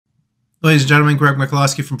Ladies and gentlemen, Greg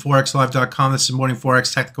Michalowski from ForexLive.com. This is Morning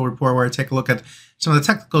Forex Technical Report, where I take a look at some of the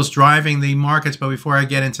technicals driving the markets. But before I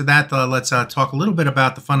get into that, let's talk a little bit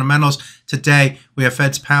about the fundamentals. Today, we have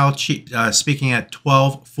Fed's Powell speaking at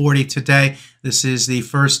 12:40 today. This is the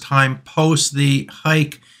first time post the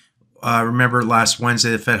hike. Remember last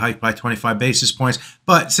Wednesday, the Fed hiked by 25 basis points.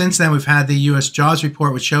 But since then, we've had the U.S. jobs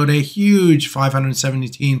report, which showed a huge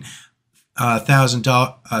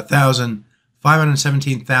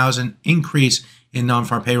 517,000 increase in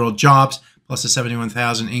non-farm payroll jobs, plus a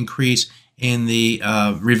 71,000 increase in the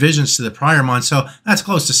revisions to the prior month. So that's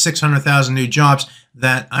close to 600,000 new jobs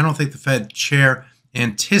that I don't think the Fed chair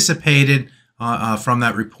anticipated from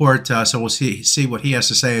that report. So we'll see what he has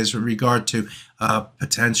to say as regard to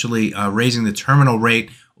potentially raising the terminal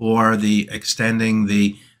rate or the extending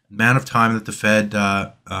the amount of time that the Fed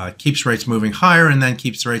keeps rates moving higher and then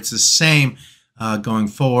keeps rates the same going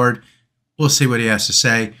forward. We'll see what he has to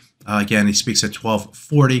say. Again, he speaks at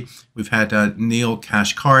 12:40. We've had Neil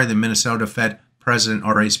Kashkari, the Minnesota Fed president,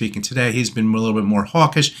 already speaking today. He's been a little bit more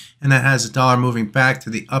hawkish, and that has the dollar moving back to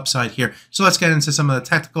the upside here. So let's get into some of the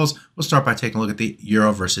technicals. We'll start by taking a look at the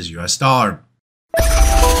euro versus US dollar.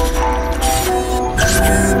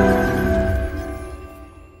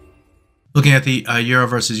 Looking at the euro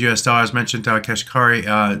versus US dollar, as mentioned,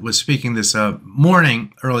 Kashkari was speaking this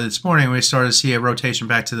early this morning. We started to see a rotation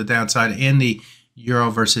back to the downside in the euro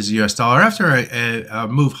versus US dollar after a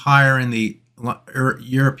move higher in the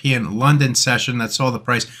European London session that saw the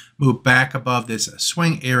price move back above this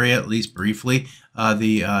swing area, at least briefly.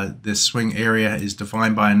 This swing area is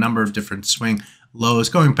defined by a number of different swing lows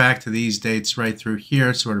going back to these dates right through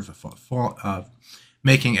here, sort of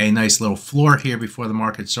making a nice little floor here before the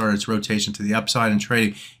market started its rotation to the upside and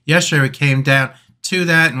trading. Yesterday, we came down to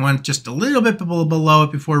that and went just a little bit below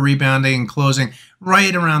it before rebounding and closing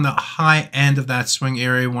right around the high end of that swing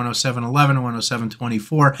area, 107.11 and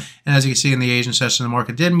 107.24. And as you can see in the Asian session, the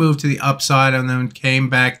market did move to the upside and then came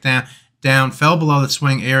back down, fell below the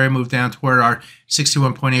swing area, moved down toward our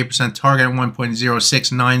 61.8% target at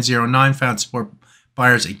 1.06909, found support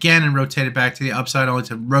buyers again and rotated back to the upside, only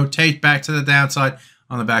to rotate back to the downside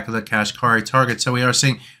on the back of the Kashkari target. So we are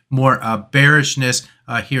seeing more bearishness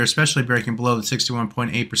here, especially breaking below the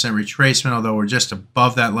 61.8% retracement, although we're just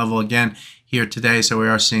above that level again here today. So we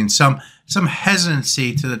are seeing some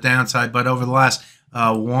hesitancy to the downside, but over the last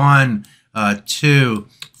 1, 2,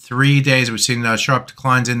 3 days, we've seen sharp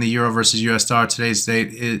declines in the euro versus US dollar. Today's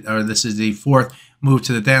date, this is the fourth move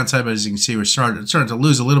to the downside, but as you can see, we're starting to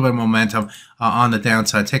lose a little bit of momentum on the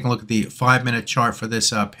downside. Taking a look at the 5-minute chart for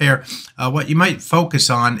this pair, what you might focus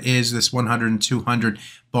on is this 100 and 200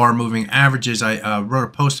 bar moving averages. I wrote a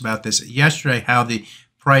post about this yesterday, how the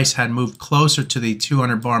price had moved closer to the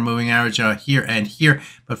 200 bar moving average here and here,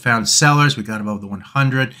 but found sellers. We got above the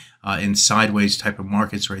 100 in sideways type of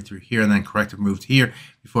markets right through here, and then corrective moved here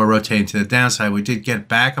before rotating to the downside. We did get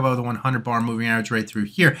back above the 100 bar moving average right through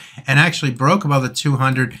here and actually broke above the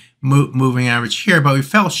 200 moving average here, but we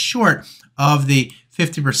fell short of the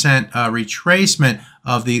 50% retracement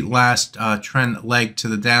of the last trend leg to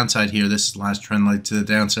the downside here. This is the last trend leg to the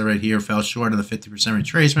downside right here, fell short of the 50%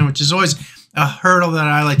 retracement, which is always a hurdle that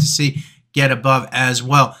I like to see get above as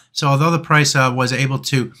well. So although the price was able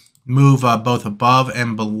to move both above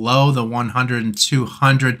and below the 100 and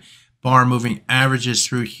 200 bar moving averages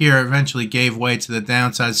through here, eventually gave way to the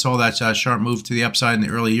downside. Saw that sharp move to the upside in the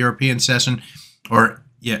early European session, or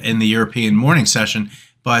in the European morning session,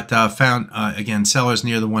 but found again sellers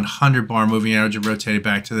near the 100 bar moving average and rotated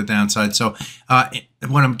back to the downside. So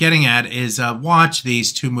what I'm getting at is watch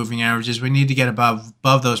these two moving averages. We need to get above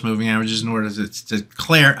those moving averages in order to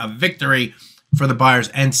declare a victory for the buyers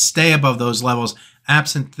and stay above those levels.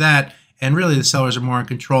 Absent that, and really the sellers are more in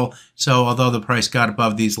control. So although the price got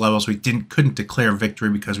above these levels, we couldn't declare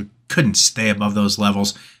victory because we couldn't stay above those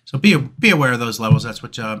levels. So be aware of those levels. That's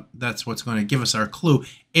what's going to give us our clue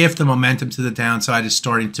if the momentum to the downside is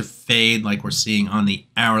starting to fade, like we're seeing on the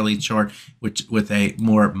hourly chart, which with a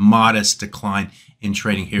more modest decline in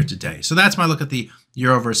trading here today. So that's my look at the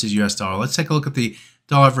euro versus US dollar. Let's take a look at the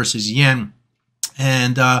dollar versus yen,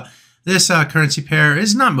 and this currency pair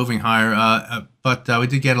is not moving higher, but we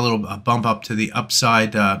did get a little bump up to the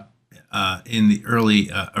upside in the early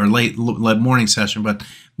or late morning session, but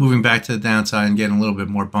moving back to the downside and getting a little bit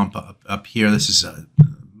more bump up here. This is a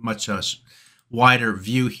much wider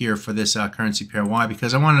view here for this currency pair. Why?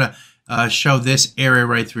 Because I wanted to show this area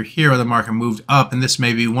right through here where the market moved up, and this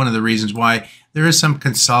may be one of the reasons why there is some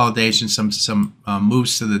consolidation, some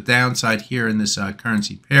moves to the downside here in this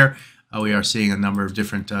currency pair. We are seeing a number of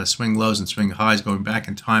different swing lows and swing highs going back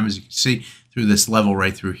in time. As you can see, through this level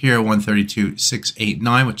right through here,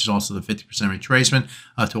 132.689, which is also the 50% retracement,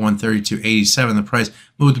 up to 132.87. The price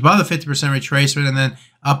moved above the 50% retracement and then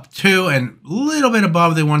up to and a little bit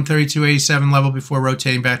above the 132.87 level before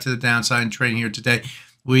rotating back to the downside and trading here today.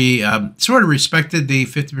 We sort of respected the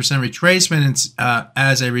 50% retracement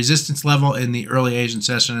as a resistance level in the early Asian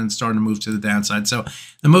session and started to move to the downside. So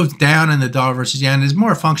the move down in the dollar versus yen is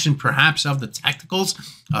more a function perhaps of the technicals.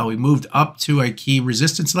 We moved up to a key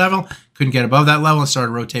resistance level, couldn't get above that level, and started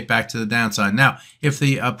to rotate back to the downside. Now, if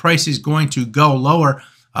the price is going to go lower,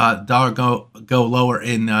 dollar go lower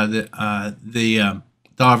in the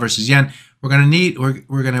dollar versus yen, we're going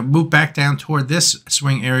to move back down toward this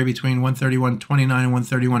swing area between 131.29 and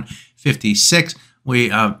 131.56. We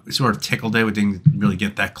sort of tickled it. We didn't really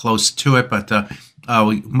get that close to it, but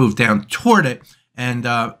we moved down toward it. And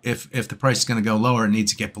if the price is going to go lower, it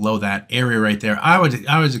needs to get below that area right there. I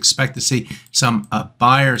would expect to see some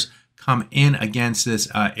buyers come in against this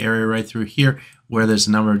area right through here, where there's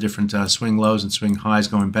a number of different swing lows and swing highs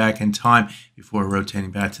going back in time before rotating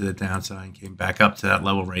back to the downside and came back up to that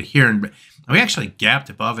level right here. And we actually gapped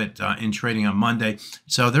above it in trading on Monday.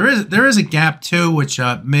 So there is a gap too, which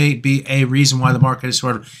may be a reason why the market is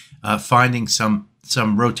sort of finding some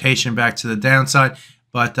rotation back to the downside.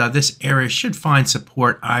 But this area should find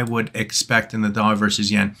support, I would expect, in the dollar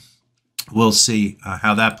versus yen. We'll see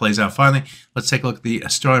how that plays out. Finally, let's take a look at the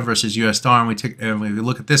sterling versus US dollar. And we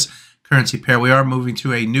look at this currency pair. We are moving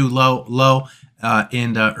to a new low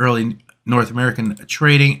in early North American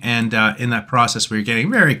trading, and in that process, we're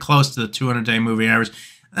getting very close to the 200-day moving average.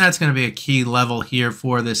 That's going to be a key level here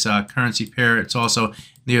for this currency pair. It's also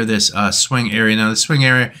near this swing area. Now, the swing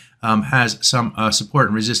area has some support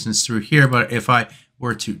and resistance through here, but if I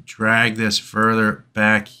were to drag this further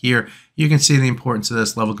back here, you can see the importance of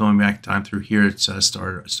this level going back in time through here. It's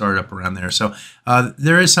started up around there. So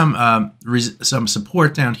there is some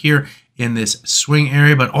support down here in this swing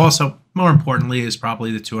area, but also more importantly is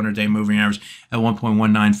probably the 200-day moving average at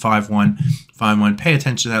 1.195151. Pay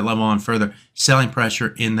attention to that level on further selling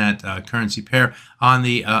pressure in that currency pair. On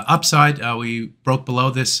the upside, we broke below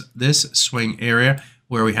this swing area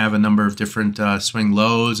where we have a number of different swing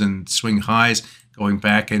lows and swing highs going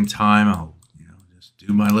back in time. I'll just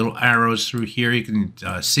do my little arrows through here. You can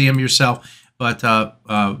see them yourself, but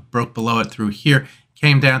broke below it through here.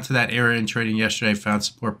 Came down to that area in trading yesterday, found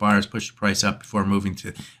support buyers, pushed the price up before moving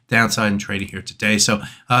to downside and trading here today. So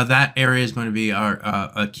that area is going to be our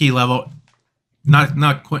a key level.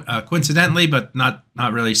 Not coincidentally, but not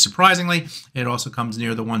really surprisingly, it also comes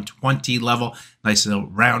near the 120 level. Nice little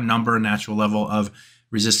round number, natural level of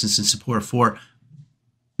resistance and support for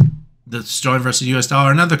the sterling versus US dollar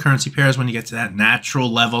and other currency pairs when you get to that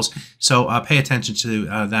natural levels. So pay attention to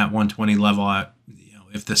that 120 level.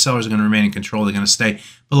 If the sellers are going to remain in control, they're going to stay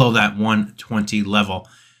below that 120 level.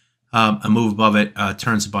 A move above it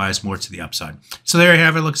turns the bias more to the upside. So there you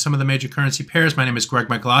have it. Look at some of the major currency pairs. My name is Greg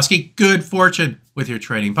Michalowski. Good fortune with your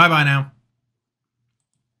trading. Bye-bye now.